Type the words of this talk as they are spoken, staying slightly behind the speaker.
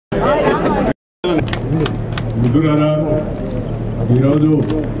మిత్రులారా, ఈరోజు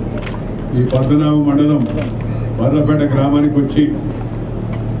ఈ పద్మనాభ మండలం barlapeta గ్రామానికి వచ్చి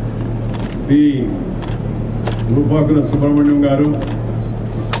శ్రీ రూపాకుల సుబ్రహ్మణ్యం గారు,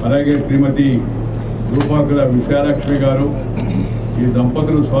 అలాగే శ్రీమతి రూపాకుల విశాలక్ష్మి గారు, ఈ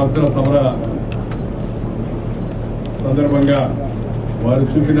దంపతులు స్వాతంత్ర సమర సందర్భంగా వారు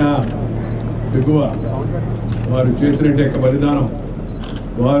చూపిన ఎగువ, వారు చేసినట్టు బలిదానం,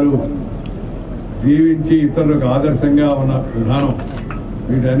 వారు జీవించి ఇతరులకు ఆదర్శంగా ఉన్న విధానం,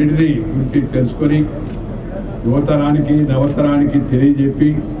 వీటన్నిటినీ గురించి తెలుసుకొని యువతరానికి నవతరానికి తెలియజెప్పి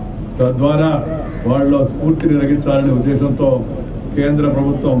తద్వారా వాళ్ళ స్ఫూర్తిని రగించాలనే ఉద్దేశంతో కేంద్ర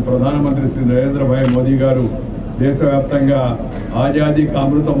ప్రభుత్వం ప్రధానమంత్రి శ్రీ నరేంద్ర భాయ్ మోదీ గారు దేశవ్యాప్తంగా ఆజాదీ కా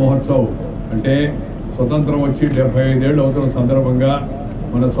అమృత మహోత్సవ్ అంటే స్వతంత్రం వచ్చి 75 ఏళ్ళు అవుతున్న సందర్భంగా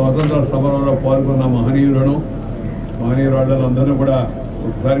మన స్వాతంత్ర సమరంలో పాల్గొన్న మహనీయురాళ్ళందరూ కూడా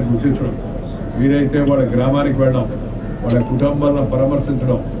ఒకసారి గుర్తించడం, వీరైతే వాళ్ళ గ్రామానికి వెళ్ళడం, వాళ్ళ కుటుంబాలను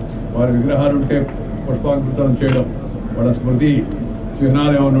పరామర్శించడం, వారి విగ్రహాలు ఉంటే పుష్పాంకితం చేయడం, వాళ్ళ స్మృతి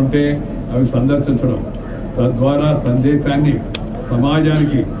చిహ్నాలు ఏమైనా ఉంటే అవి సందర్శించడం, తద్వారా సందేశాన్ని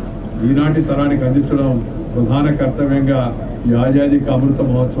సమాజానికి ఈనాటి తరానికి అందించడం ప్రధాన కర్తవ్యంగా ఈ ఆజాదీ కా అమృత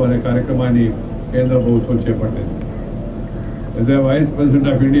మహోత్సవ్ అనే కార్యక్రమాన్ని కేంద్ర ప్రభుత్వం చేపట్టింది. As a Vice President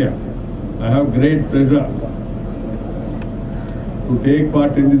of India, I have great pleasure to take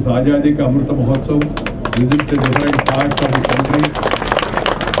part in this Azadi Ka Amruta Mahotsav, visit the different parts of the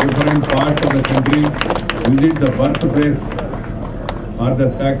country, visit the birthplace or the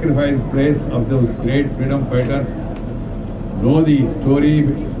sacrifice place of those great freedom fighters, know the story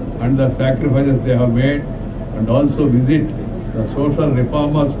and the sacrifices they have made, and also visit the social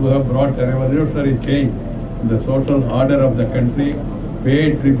reformers who have brought a revolutionary change in the social order of the country, pay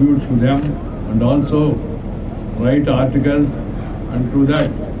tribute to them, and also write articles, and through that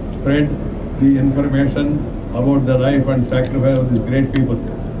spread the information about the life and sacrifice of these great people.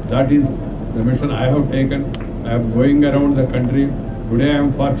 That is the mission I have taken. I am going around the country. Today I am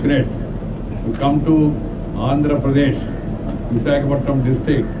fortunate to come to Andhra Pradesh, Visakhapatnam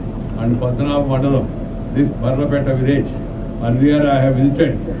district and Padmanabh Mandalam, this barlapeta village. Earlier I have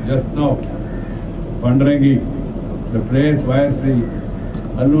visited just now Pandrangi, the place where Sri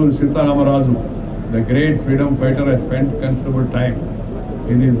Alluri Sitaramarazu, the great freedom fighter, has spent considerable time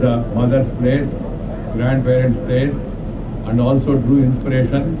in his mother's place, grandparents' place, and also drew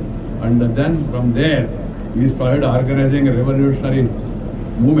inspiration. And then from there, he started organizing a revolutionary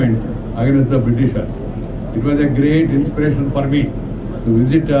movement against the Britishers. It was a great inspiration for me to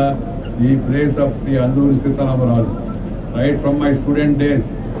visit the place of Sri Alluri Sitaramarazu. Right from my student days,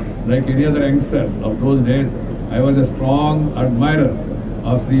 like any other youngsters of those days, I was a strong admirer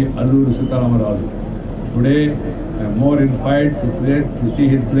of Sri Alluri Sitaramarazu. Today, I am more inspired to see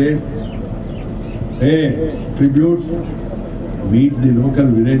his place, pay tributes, meet the local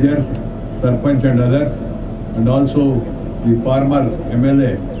villagers, Sarpanch and others, and also the former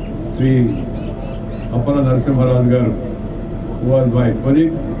MLA, Sri Appana Narasimharaj Garu, who was my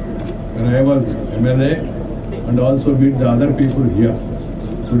colleague when I was MLA, and also meet the other people here.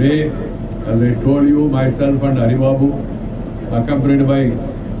 Today, as I told you, myself and Haribabu, accompanied by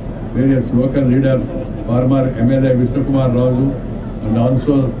various local leaders, former MLA Vishnu Kumar Raju, and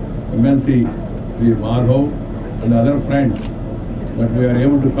also MLC Sri Madhav and other friends, but we are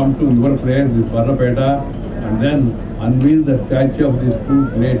able to come to your place, this barlapeta, and then unveil the statue of these two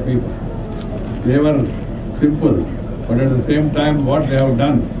great people. They were simple, but at the same time what they have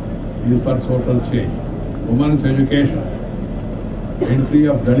done is for social change. Women's education, entry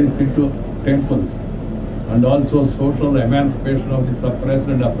of Dalits into temples, and also social emancipation of the suppressed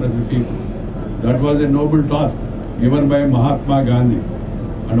and oppressed people. That was a noble task given by Mahatma Gandhi.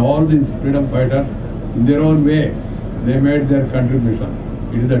 And all these freedom fighters, in their own way, they made their contribution.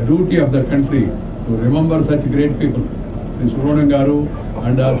 It is the duty of the country to remember such great people, Sri Subramaniam Garu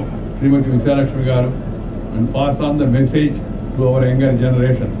and Srimati Visalakshmi Garu, and pass on the message to our younger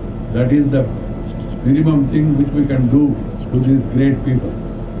generation. That is the minimum thing which we can do to these great people.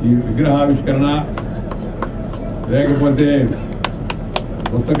 ఈ విగ్రహావిష్కరణ లేకపోతే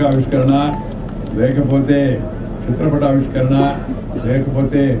పుస్తకావిష్కరణ లేకపోతే చిత్రపటావిష్కరణ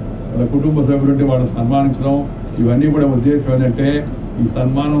లేకపోతే వాళ్ళ కుటుంబ సభ్యులుంటే వాళ్ళని సన్మానించడం, ఇవన్నీ కూడా ఉద్దేశం ఏంటంటే ఈ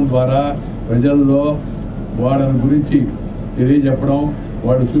సన్మానం ద్వారా ప్రజల్లో వాళ్ళని గురించి తెలియజెప్పడం,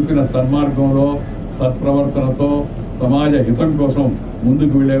 వాళ్ళు చూపిన సన్మార్గంలో సత్ప్రవర్తనతో సమాజ హితం కోసం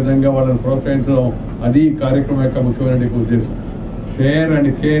ముందుకు వెళ్లే విధంగా వాళ్ళని ప్రోత్సహించడం, అది కార్యక్రమం యొక్క ముఖ్యమైన ఉద్దేశం. Share and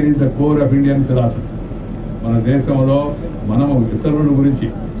care is the core of Indian philosophy. మన దేశంలో మనము ఇతరుల గురించి,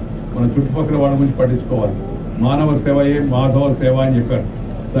 మన చుట్టుపక్కల వాళ్ళ గురించి పట్టించుకోవాలి. మానవ సేవయే మాధవ సేవ అని చెప్పారు.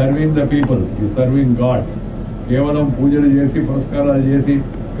 సర్వింగ్ ద పీపుల్ ఈ సర్వింగ్ గాడ్. కేవలం పూజలు చేసి పురస్కారాలు చేసి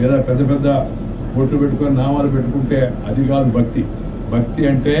లేదా పెద్ద పెద్ద బొట్లు పెట్టుకొని నామాలు పెట్టుకుంటే అది కాదు భక్తి. భక్తి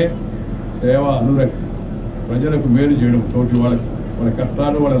అంటే సేవ, అనురక్తి, ప్రజలకు మేలు చేయడం, తోటి వాళ్ళకి వాళ్ళ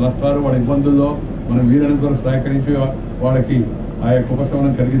కష్టాలు, వాళ్ళ నష్టాలు, వాళ్ళ ఇబ్బందుల్లో మనం వీరందరూ సహకరించి వాళ్ళకి ఆ యొక్క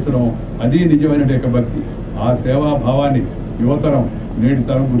ఉపశమనం కలిగించడం, అది నిజమైన భక్తి. ఆ సేవా భావాన్ని యువతరం నేటి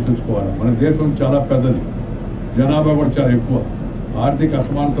తరం గుర్తుంచుకోవాలి. మన దేశం చాలా పెద్దది, జనాభా కూడా చాలా ఎక్కువ, ఆర్థిక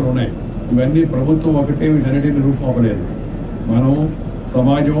అసమానతలు ఉన్నాయి. ఇవన్నీ ప్రభుత్వం ఒకటే వీటన్నిటిని రూపం అవ్వలేదు. మనం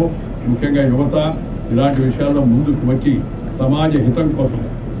సమాజం, ముఖ్యంగా యువత ఇలాంటి విషయాల్లో ముందుకు వచ్చి సమాజ హితం కోసం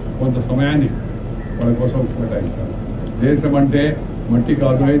కొంత సమయాన్ని వాళ్ళ కోసం కేటాయించాలి. దేశం అంటే మట్టి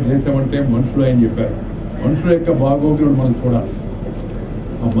కాదు, దేశం అంటే మనుషులు అని చెప్పారు. మనుషుల యొక్క బాగోగులను మనం చూడాలి.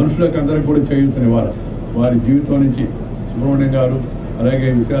 ఆ మనుషులకు అందరికీ కూడా చేయూతనివ్వాలి. వారి జీవితం నుంచి సుబ్రహ్మణ్యం గారు, అలాగే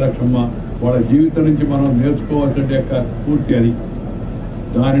విశాలక్షమ్మ, వాళ్ళ జీవితం నుంచి మనం నేర్చుకోవాల్సిన యొక్క స్ఫూర్తి అది.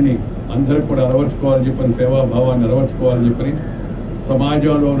 దానిని అందరికి కూడా అలవర్చుకోవాలని చెప్పని, సేవాభావాన్ని అలవర్చుకోవాలని చెప్పని,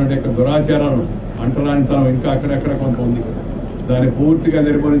 సమాజంలో ఉన్న దురాచారాలను, అంటరానితనం ఇంకా అక్కడెక్కడ కొంత ఉంది, దాన్ని పూర్తిగా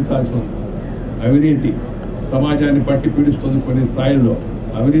నిర్మూలించాల్సి ఉంది. అవినీతి సమాజాన్ని పట్టి పీడిస్తుంది. కొన్ని స్థాయిల్లో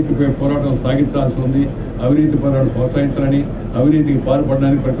అవినీతిపై పోరాటం సాగించాల్సి ఉంది. అవినీతి పోరాటం ప్రోత్సహించాలని, అవినీతికి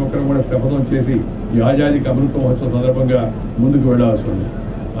పాల్పడడానికి ప్రతి ఒక్కరు కూడా శపథం చేసి ఈ ఆజాదీకి అమృతమహోత్సవ సందర్భంగా ముందుకు వెళ్లాల్సి ఉంది.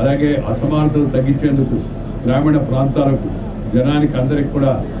 అలాగే అసమానతలు తగ్గించేందుకు గ్రామీణ ప్రాంతాలకు జనానికి అందరికి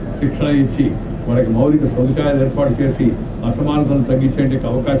కూడా శిక్షణ ఇచ్చి వాళ్ళకి మౌలిక సదుపాయాలు ఏర్పాటు చేసి అసమానతలు తగ్గించేందుకు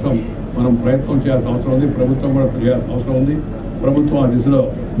అవకాశం మనం ప్రయత్నం చేయాల్సిన అవసరం ఉంది. ప్రభుత్వం కూడా చేయాల్సిన అవసరం ఉంది. ప్రభుత్వం ఆ దిశలో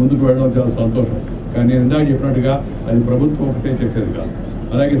ముందుకు వెళ్ళడం చాలా సంతోషం. కానీ నేను ఇందాక చెప్పినట్టుగా అది ప్రభుత్వం ఒకటే చేసేది కాదు.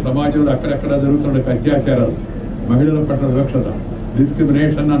 అలాగే సమాజంలో అక్కడెక్కడ జరుగుతున్న అత్యాచారాలు, మహిళల పట్ల వివక్షత,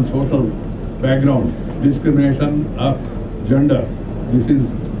 discrimination on social background, discrimination of gender, this is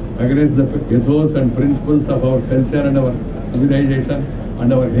against the ethos and principles of our culture and our civilization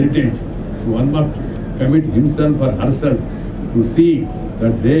and our heritage. So one must commit himself or herself to see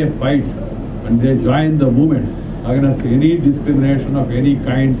that they fight and they join the movement against any discrimination of any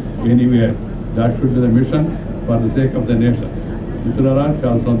kind anywhere. That should be the mission for the sake of the nation. మిత్రులారా,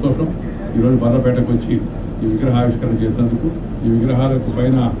 చాలా సంతోషం ఈరోజు బార్లపేటకు వచ్చి ఈ విగ్రహావిష్కరణ చేసినందుకు. ఈ విగ్రహాలకు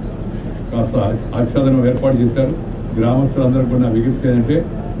పైన కాస్త ఆచ్ఛాదనం ఏర్పాటు చేశారు. గ్రామస్తులందరూ కూడా విజ్ఞప్తి ఏంటంటే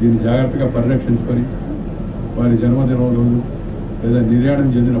దీన్ని జాగ్రత్తగా పరిరక్షించుకొని వారి జన్మదినం రోజు లేదా నిర్యాణం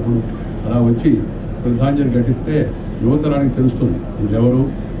చెందినప్పుడు అలా వచ్చి శ్రద్ధాంజలి ఘటిస్తే యువతరానికి తెలుస్తుంది వీళ్ళెవరు,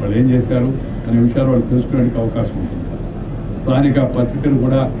 వాళ్ళు ఏం చేశారు అనే విషయాలు వాళ్ళు తెలుసుకునేందుకు అవకాశం ఉంటుంది. స్థానిక పత్రికలు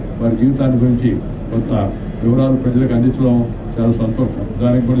కూడా వారి జీవితాన్ని గురించి కొంత వివరాలు ప్రజలకు అందించడం చాలా సంతోషం.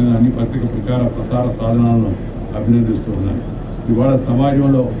 దానికి కూడా నేను అన్ని పత్రిక ప్రసార సాధనాలను అభినందిస్తూ ఉన్నాను. ఇవాళ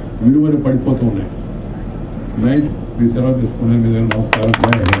సమాజంలో విలువలు పడిపోతూ ఉన్నాయి. నైట్ మీ సెలవు తీసుకునే మీద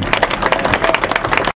నమస్కారం.